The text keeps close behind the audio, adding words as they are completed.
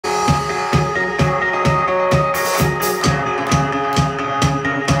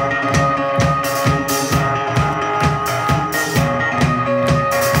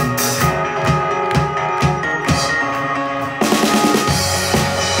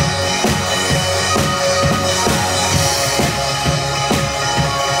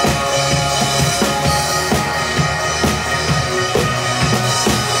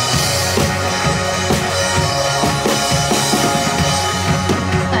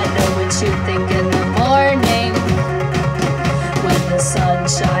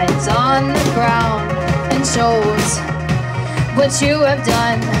shows what you have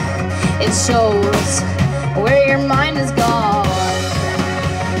done. It shows where your mind is gone.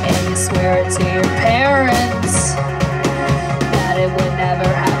 And you swear to your parents that it would never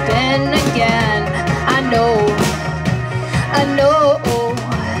happen again. I know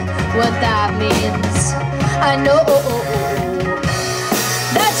what that means. I know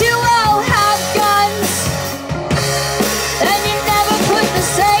that you all have guns, and you never put the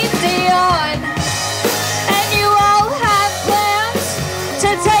safety on, and you all have plans to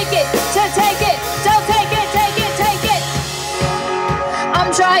take it, to take it, to take it, take it, take it. I'm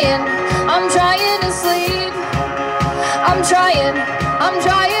trying to sleep. I'm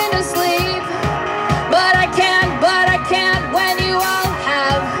trying to sleep, but I can't when you all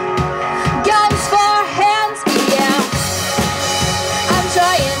have guns for hands, yeah. I'm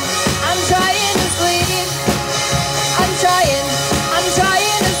trying to sleep. I'm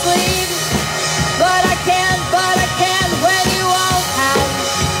trying to sleep, but I can't when you all have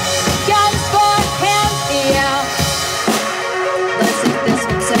guns for hands, yeah. Let's take this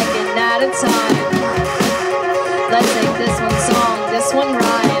one second at a time. Let's take this one song, this one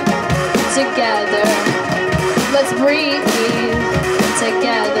rhyme together. Let's breathe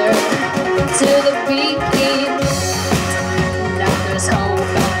together to the beat. Now there's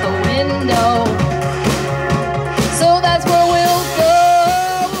hope out the window, so that's where we'll go.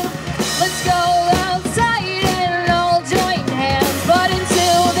 Let's go outside and all join hands, but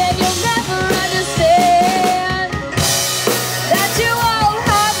until then you'll never understand that you all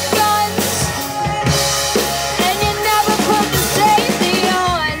have guns, and you never put the safety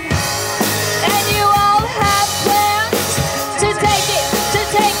on, and you all have plans to take it, to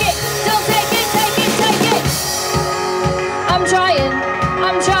take it, don't take it, take it, take it. I'm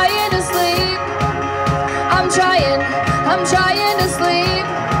trying to sleep. I'm trying to sleep,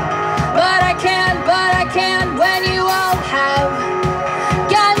 but I can't when you all have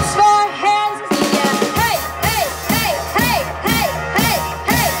guns for hands, yeah. Hey, hey, hey, hey, hey, hey,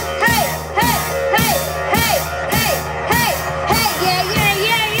 hey, hey, hey, hey, hey, hey, hey, hey, yeah, yeah,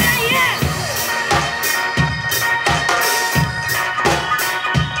 yeah, yeah, yeah.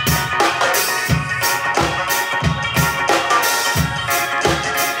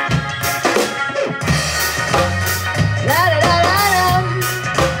 La-da-da-da-dum.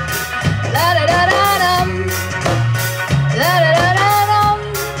 La-da-da-da-dum. La-da-da-da-dum.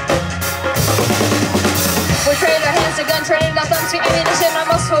 We traded our hands to gun, traded our thumbs to ammunition. I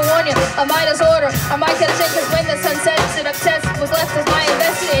must forewarn you, a Midas order. I might catch it, cause when the sun sets, it upsets. Was left as my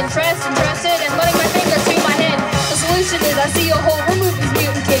invested interest, interested in running my fingers through my head. The solution is I see a hole, remove these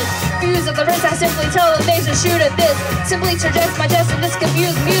mutant kids. Fuse at the wrist, I simply tell them laser shoot at this. Simply suggest my chest in this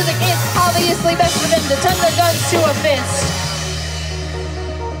confused music. It's obviously best for them to turn their